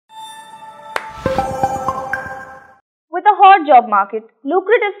broad job market,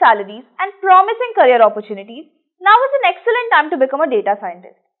 lucrative salaries, and promising career opportunities, now is an excellent time to become a data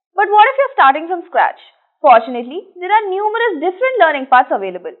scientist. But what if you're starting from scratch? Fortunately, there are numerous different learning paths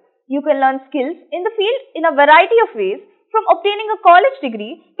available. You can learn skills in the field in a variety of ways, from obtaining a college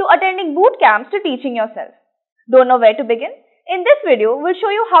degree to attending boot camps to teaching yourself. Don't know where to begin? In this video, we'll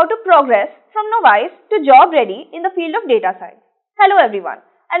show you how to progress from novice to job ready in the field of data science. Hello everyone,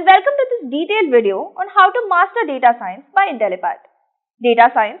 and welcome to this detailed video on how to master data science by Intellipaat.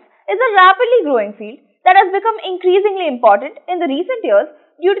 Data science is a rapidly growing field that has become increasingly important in the recent years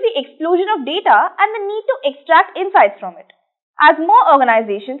due to the explosion of data and the need to extract insights from it. As more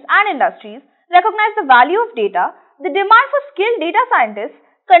organizations and industries recognize the value of data, the demand for skilled data scientists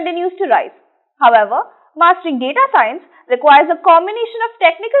continues to rise. However, mastering data science requires a combination of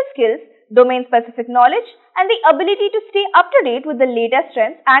technical skills, domain-specific knowledge, and the ability to stay up to date with the latest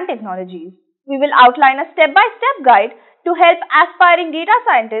trends and technologies. We will outline a step-by-step guide to help aspiring data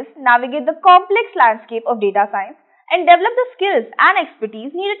scientists navigate the complex landscape of data science and develop the skills and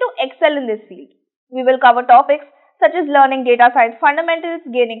expertise needed to excel in this field. We will cover topics such as learning data science fundamentals,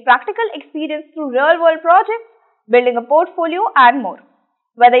 gaining practical experience through real-world projects, building a portfolio, and more.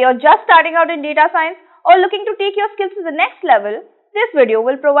 Whether you're just starting out in data science or looking to take your skills to the next level, this video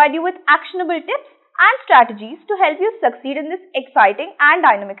will provide you with actionable tips and strategies to help you succeed in this exciting and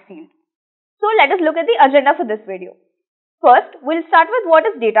dynamic field. So let us look at the agenda for this video. First, we'll start with what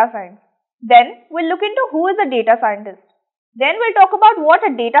is data science. Then, we'll look into who is a data scientist. Then, we'll talk about what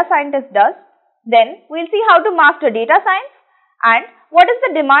a data scientist does. Then, we'll see how to master data science and what is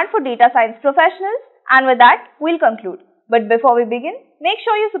the demand for data science professionals. And with that, we'll conclude. But before we begin, make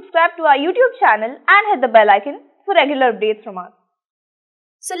sure you subscribe to our YouTube channel and hit the bell icon for regular updates from us.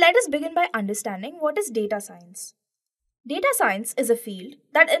 So let us begin by understanding what is data science. Data science is a field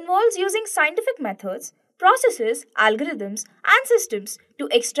that involves using scientific methods, processes, algorithms, and systems to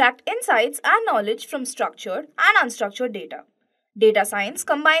extract insights and knowledge from structured and unstructured data. Data science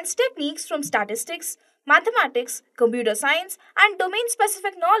combines techniques from statistics, mathematics, computer science, and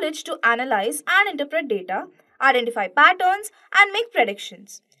domain-specific knowledge to analyze and interpret data, identify patterns, and make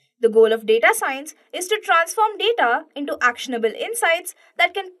predictions. The goal of data science is to transform data into actionable insights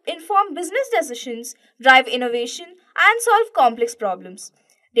that can inform business decisions, drive innovation, and solve complex problems.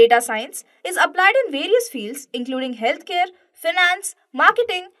 Data science is applied in various fields including healthcare, finance,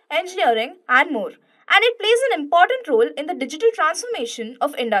 marketing, engineering, and more. And it plays an important role in the digital transformation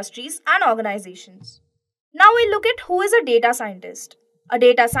of industries and organizations. Now we look at who is a data scientist. A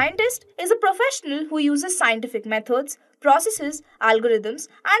data scientist is a professional who uses scientific methods, processes, algorithms,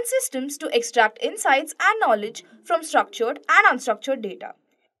 and systems to extract insights and knowledge from structured and unstructured data.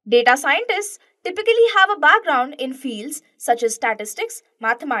 Data scientists typically have a background in fields such as statistics,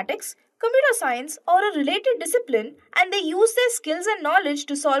 mathematics, computer science, or a related discipline, and they use their skills and knowledge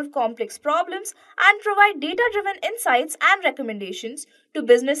to solve complex problems and provide data-driven insights and recommendations to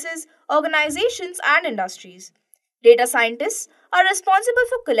businesses, organizations, and industries. Data scientists are responsible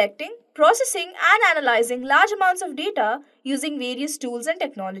for collecting, processing, and analyzing large amounts of data using various tools and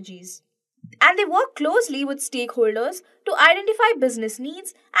technologies. And they work closely with stakeholders to identify business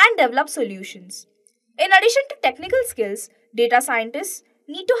needs and develop solutions. In addition to technical skills, data scientists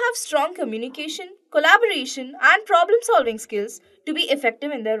need to have strong communication, collaboration, and problem-solving skills to be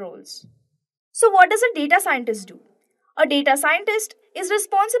effective in their roles. So what does a data scientist do? A data scientist is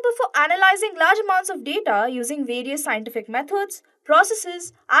responsible for analyzing large amounts of data using various scientific methods,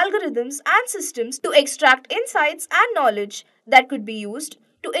 processes, algorithms, and systems to extract insights and knowledge that could be used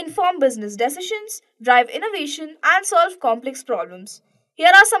to inform business decisions, drive innovation, and solve complex problems.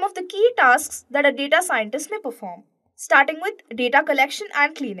 Here are some of the key tasks that a data scientist may perform, starting with data collection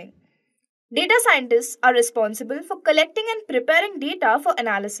and cleaning. Data scientists are responsible for collecting and preparing data for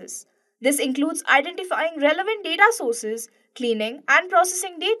analysis. This includes identifying relevant data sources, cleaning and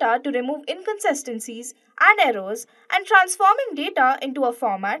processing data to remove inconsistencies and errors, and transforming data into a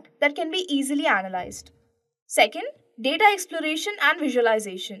format that can be easily analyzed. Second, data exploration and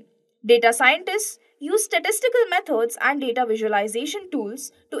visualization. Data scientists use statistical methods and data visualization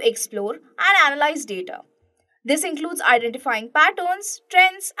tools to explore and analyze data. This includes identifying patterns,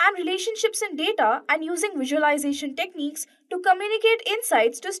 trends, and relationships in data and using visualization techniques to communicate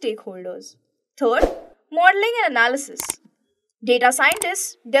insights to stakeholders. Third, modeling and analysis. Data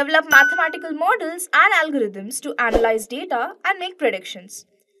scientists develop mathematical models and algorithms to analyze data and make predictions.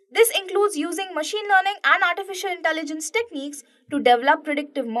 This includes using machine learning and artificial intelligence techniques to develop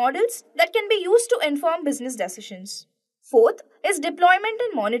predictive models that can be used to inform business decisions. Fourth is deployment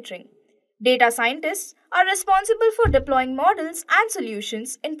and monitoring. Data scientists are responsible for deploying models and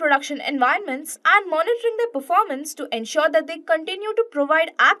solutions in production environments and monitoring their performance to ensure that they continue to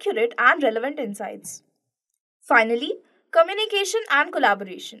provide accurate and relevant insights. Finally, communication and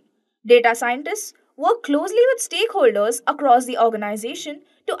collaboration. Data scientists work closely with stakeholders across the organization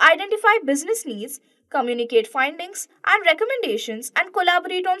to identify business needs, communicate findings and recommendations, and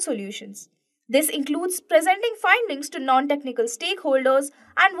collaborate on solutions. This includes presenting findings to non technical stakeholders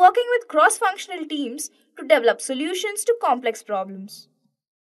and working with cross functional teams to develop solutions to complex problems.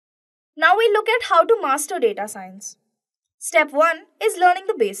 Now we look at how to master data science. Step 1 is learning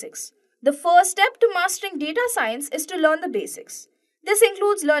the basics. The first step to mastering data science is to learn the basics. This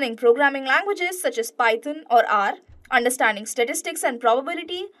includes learning programming languages such as Python or R, understanding statistics and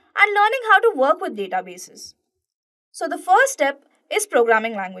probability, and learning how to work with databases. So the first step is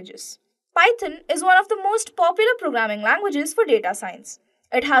programming languages. Python is one of the most popular programming languages for data science.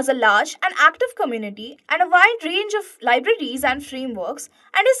 It has a large and active community and a wide range of libraries and frameworks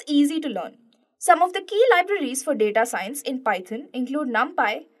and is easy to learn. Some of the key libraries for data science in Python include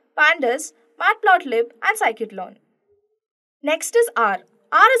NumPy, Pandas, Matplotlib, and Scikit-learn. Next is R.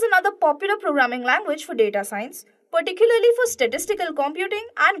 R is another popular programming language for data science, particularly for statistical computing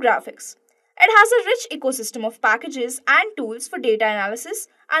and graphics. It has a rich ecosystem of packages and tools for data analysis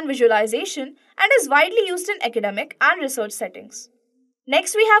and visualization and is widely used in academic and research settings.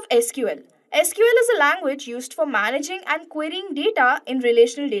 Next, we have SQL. SQL is a language used for managing and querying data in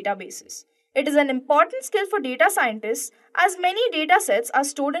relational databases. It is an important skill for data scientists as many data sets are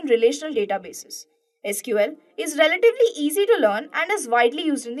stored in relational databases. SQL is relatively easy to learn and is widely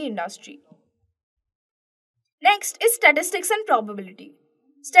used in the industry. Next is statistics and probability.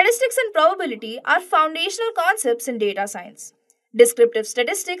 Statistics and probability are foundational concepts in data science. Descriptive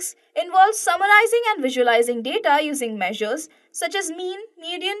statistics involves summarizing and visualizing data using measures such as mean,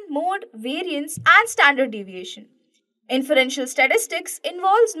 median, mode, variance, and standard deviation. Inferential statistics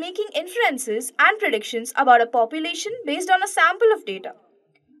involves making inferences and predictions about a population based on a sample of data.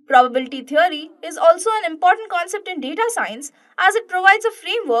 Probability theory is also an important concept in data science as it provides a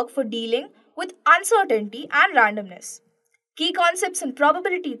framework for dealing with uncertainty and randomness. Key concepts in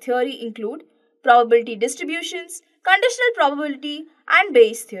probability theory include probability distributions, conditional probability, and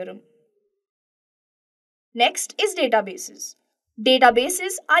Bayes' theorem. Next is databases.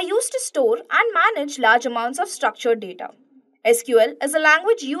 Databases are used to store and manage large amounts of structured data. SQL is a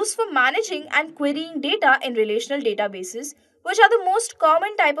language used for managing and querying data in relational databases, which are the most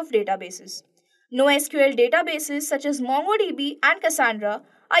common type of databases. NoSQL databases such as MongoDB and Cassandra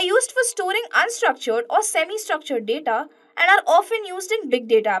are used for storing unstructured or semi-structured data and are often used in big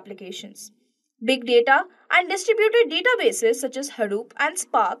data applications. Big data and distributed databases such as Hadoop and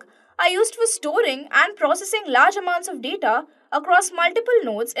Spark are used for storing and processing large amounts of data across multiple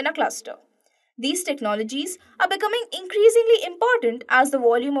nodes in a cluster. These technologies are becoming increasingly important as the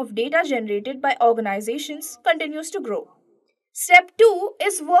volume of data generated by organizations continues to grow. Step 2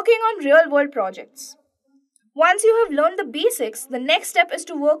 is working on real-world projects. Once you have learned the basics, the next step is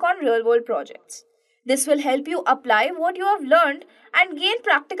to work on real-world projects. This will help you apply what you have learned and gain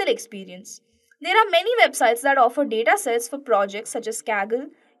practical experience. There are many websites that offer datasets for projects such as Kaggle,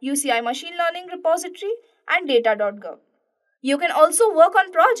 UCI Machine Learning Repository, and data.gov. You can also work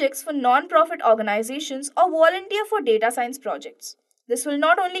on projects for non-profit organizations or volunteer for data science projects. This will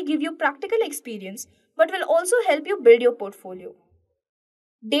not only give you practical experience, but will also help you build your portfolio.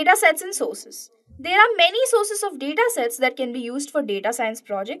 Datasets and sources. There are many sources of datasets that can be used for data science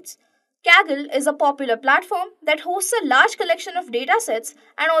projects. Kaggle is a popular platform that hosts a large collection of datasets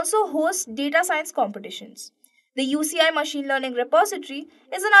and also hosts data science competitions. The UCI Machine Learning Repository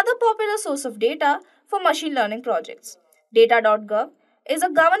is another popular source of data for machine learning projects. Data.gov is a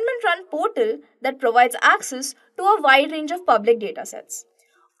government-run portal that provides access to a wide range of public datasets.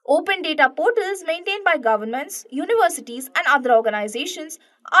 Open data portals maintained by governments, universities, and other organizations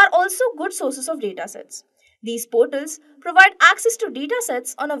are also good sources of datasets. These portals provide access to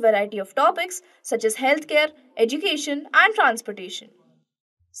datasets on a variety of topics such as healthcare, education, and transportation.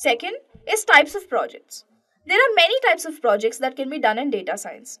 Second is types of projects. There are many types of projects that can be done in data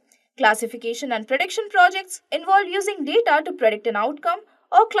science. Classification and prediction projects involve using data to predict an outcome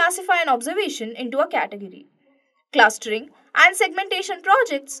or classify an observation into a category. Clustering and segmentation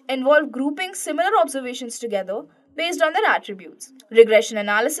projects involve grouping similar observations together based on their attributes. Regression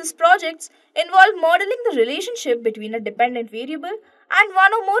analysis projects involve modeling the relationship between a dependent variable and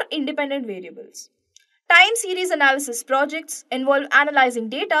one or more independent variables. Time series analysis projects involve analyzing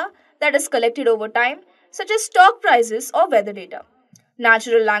data that is collected over time, such as stock prices or weather data.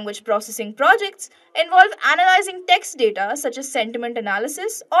 Natural language processing projects involve analyzing text data such as sentiment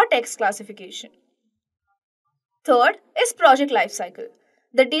analysis or text classification. Third is project lifecycle.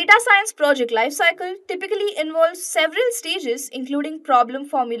 The data science project lifecycle typically involves several stages including problem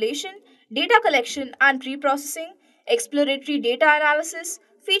formulation, data collection and pre-processing, exploratory data analysis,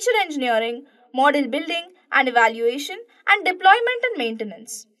 feature engineering, model building and evaluation, and deployment and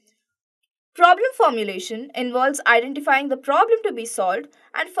maintenance. Problem formulation involves identifying the problem to be solved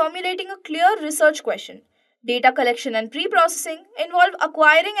and formulating a clear research question. Data collection and pre-processing involve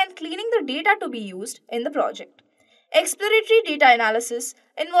acquiring and cleaning the data to be used in the project. Exploratory data analysis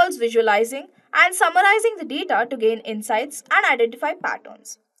involves visualizing and summarizing the data to gain insights and identify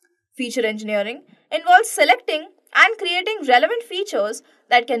patterns. Feature engineering involves selecting and creating relevant features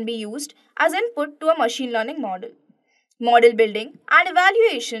that can be used as input to a machine learning model. Model building and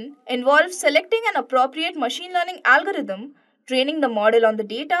evaluation involve selecting an appropriate machine learning algorithm, training the model on the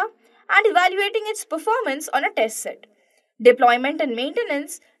data, and evaluating its performance on a test set. Deployment and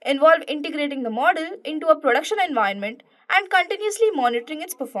maintenance involve integrating the model into a production environment and continuously monitoring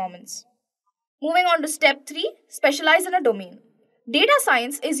its performance. Moving on to step 3, specialize in a domain. Data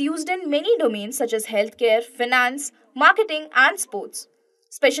science is used in many domains such as healthcare, finance, marketing, and sports.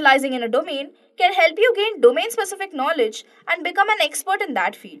 Specializing in a domain can help you gain domain specific knowledge and become an expert in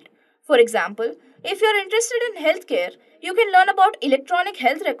that field. For example, if you're interested in healthcare, you can learn about electronic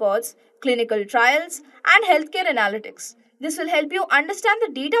health records, clinical trials, and healthcare analytics. This will help you understand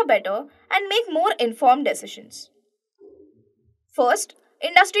the data better and make more informed decisions. First,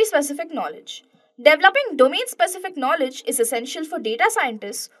 industry specific knowledge. Developing domain specific knowledge is essential for data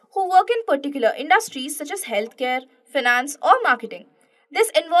scientists who work in particular industries such as healthcare, finance, or marketing.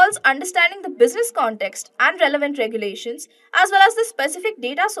 This involves understanding the business context and relevant regulations, as well as the specific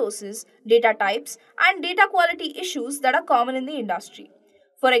data sources, data types, and data quality issues that are common in the industry.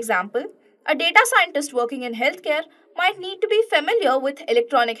 For example, a data scientist working in healthcare might need to be familiar with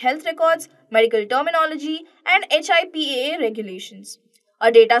electronic health records, medical terminology, and HIPAA regulations.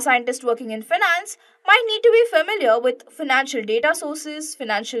 A data scientist working in finance might need to be familiar with financial data sources,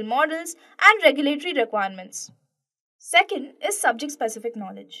 financial models, and regulatory requirements. Second is subject specific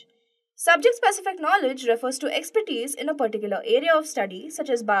knowledge. Subject specific knowledge refers to expertise in a particular area of study,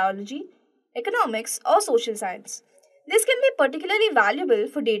 such as biology, economics, or social science. This can be particularly valuable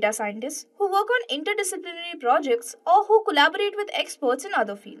for data scientists who work on interdisciplinary projects or who collaborate with experts in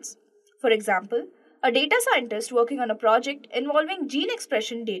other fields. For example, a data scientist working on a project involving gene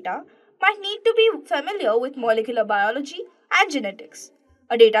expression data might need to be familiar with molecular biology and genetics.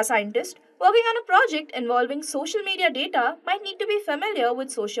 A data scientist working on a project involving social media data might need to be familiar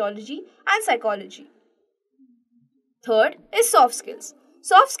with sociology and psychology. Third is soft skills.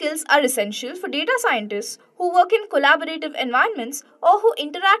 Soft skills are essential for data scientists who work in collaborative environments or who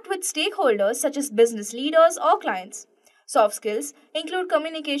interact with stakeholders such as business leaders or clients. Soft skills include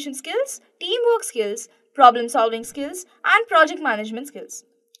communication skills, teamwork skills, problem solving skills, and project management skills.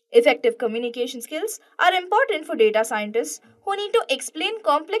 Effective communication skills are important for data scientists who need to explain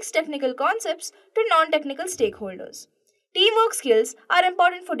complex technical concepts to non-technical stakeholders. Teamwork skills are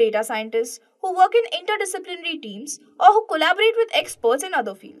important for data scientists who work in interdisciplinary teams or who collaborate with experts in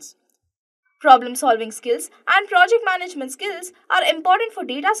other fields. Problem solving skills and project management skills are important for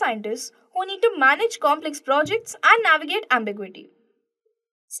data scientists who need to manage complex projects and navigate ambiguity.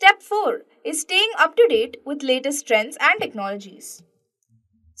 Step 4 is staying up to date with latest trends and technologies.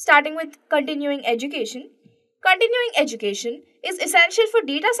 Starting with continuing education. Continuing education is essential for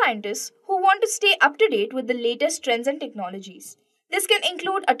data scientists who want to stay up to date with the latest trends and technologies. This can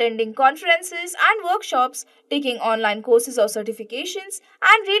include attending conferences and workshops, taking online courses or certifications,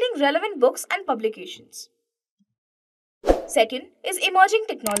 and reading relevant books and publications. Second is emerging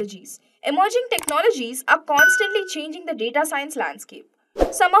technologies. Emerging technologies are constantly changing the data science landscape.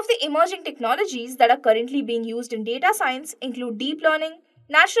 Some of the emerging technologies that are currently being used in data science include deep learning,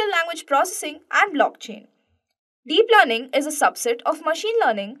 natural language processing, and blockchain. Deep learning is a subset of machine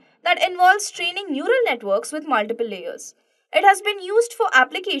learning that involves training neural networks with multiple layers. It has been used for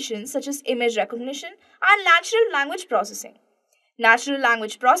applications such as image recognition and natural language processing. Natural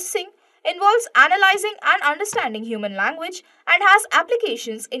language processing involves analyzing and understanding human language and has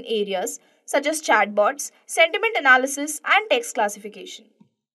applications in areas such as chatbots, sentiment analysis, and text classification.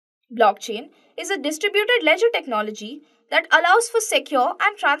 Blockchain is a distributed ledger technology that allows for secure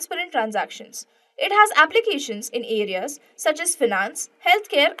and transparent transactions. It has applications in areas such as finance,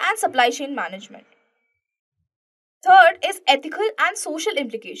 healthcare, and supply chain management. Third is ethical and social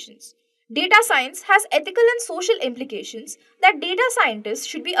implications. Data science has ethical and social implications that data scientists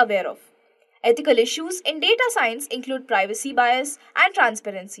should be aware of. Ethical issues in data science include privacy bias and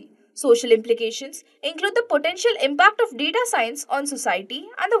transparency. Social implications include the potential impact of data science on society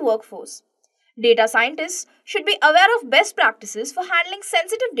and the workforce. Data scientists should be aware of best practices for handling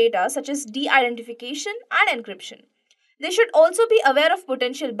sensitive data such as de-identification and encryption. They should also be aware of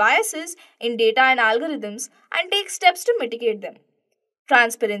potential biases in data and algorithms and take steps to mitigate them.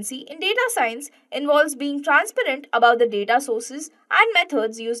 Transparency in data science involves being transparent about the data sources and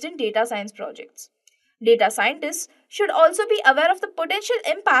methods used in data science projects. Data scientists should also be aware of the potential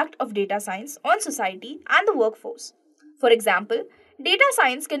impact of data science on society and the workforce. For example, data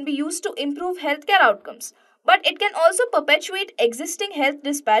science can be used to improve healthcare outcomes, but it can also perpetuate existing health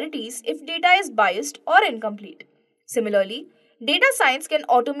disparities if data is biased or incomplete. Similarly, data science can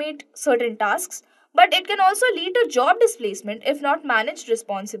automate certain tasks, but it can also lead to job displacement if not managed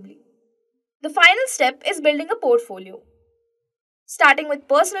responsibly. The final step is building a portfolio. Starting with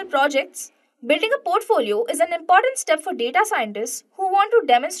personal projects, building a portfolio is an important step for data scientists who want to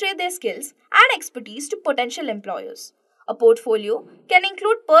demonstrate their skills and expertise to potential employers. A portfolio can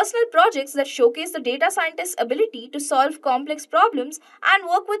include personal projects that showcase the data scientist's ability to solve complex problems and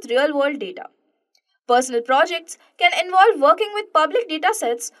work with real world data. Personal projects can involve working with public data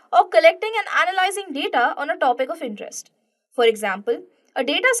sets or collecting and analyzing data on a topic of interest. For example, a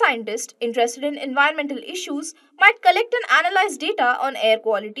data scientist interested in environmental issues might collect and analyze data on air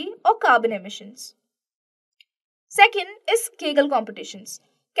quality or carbon emissions. Second is Kaggle competitions.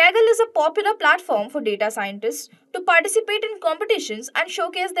 Kaggle is a popular platform for data scientists to participate in competitions and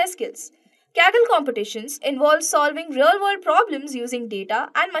showcase their skills. Kaggle competitions involve solving real world problems using data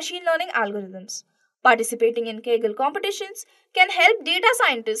and machine learning algorithms. Participating in Kaggle competitions can help data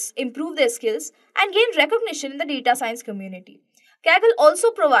scientists improve their skills and gain recognition in the data science community. Kaggle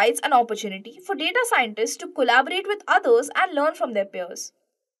also provides an opportunity for data scientists to collaborate with others and learn from their peers.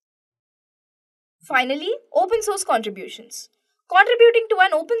 Finally, open source contributions. Contributing to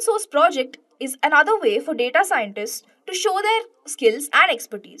an open source project is another way for data scientists to show their skills and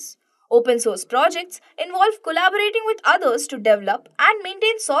expertise. Open source projects involve collaborating with others to develop and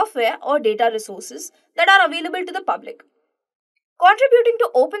maintain software or data resources that are available to the public. Contributing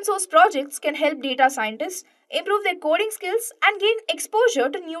to open source projects can help data scientists improve their coding skills and gain exposure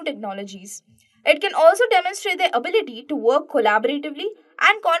to new technologies. It can also demonstrate their ability to work collaboratively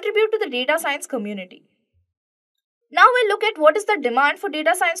and contribute to the data science community. Now we'll look at what is the demand for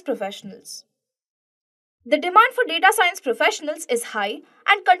data science professionals. The demand for data science professionals is high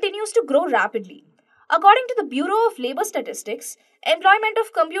and continues to grow rapidly. According to the Bureau of Labor Statistics, employment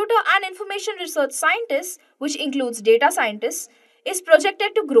of computer and information research scientists, which includes data scientists, is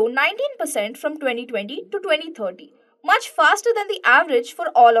projected to grow 19% from 2020 to 2030, much faster than the average for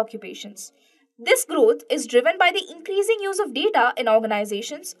all occupations. This growth is driven by the increasing use of data in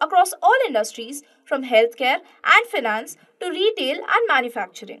organizations across all industries, from healthcare and finance to retail and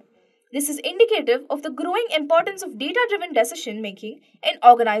manufacturing. This is indicative of the growing importance of data-driven decision making in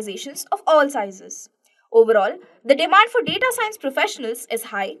organizations of all sizes. Overall, the demand for data science professionals is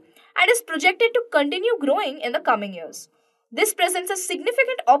high and is projected to continue growing in the coming years. This presents a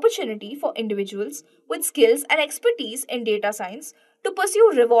significant opportunity for individuals with skills and expertise in data science to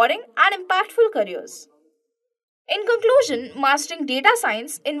pursue rewarding and impactful careers. In conclusion, mastering data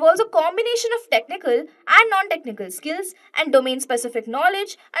science involves a combination of technical and non-technical skills and domain-specific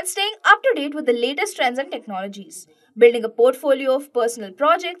knowledge and staying up to date with the latest trends and technologies. Building a portfolio of personal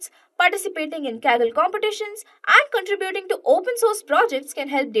projects, participating in Kaggle competitions, and contributing to open source projects can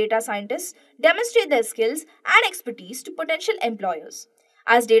help data scientists demonstrate their skills and expertise to potential employers.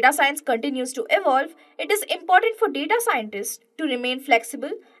 As data science continues to evolve, it is important for data scientists to remain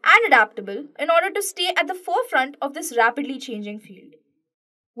flexible and adaptable in order to stay at the forefront of this rapidly changing field.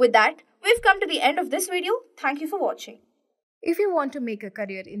 With that, we've come to the end of this video. Thank you for watching. If you want to make a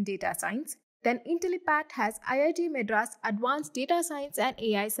career in data science, then Intellipaat has IIT Madras Advanced Data Science and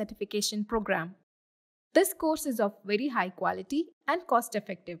AI Certification Program. This course is of very high quality and cost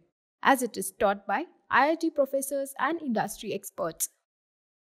effective, as it is taught by IIT professors and industry experts.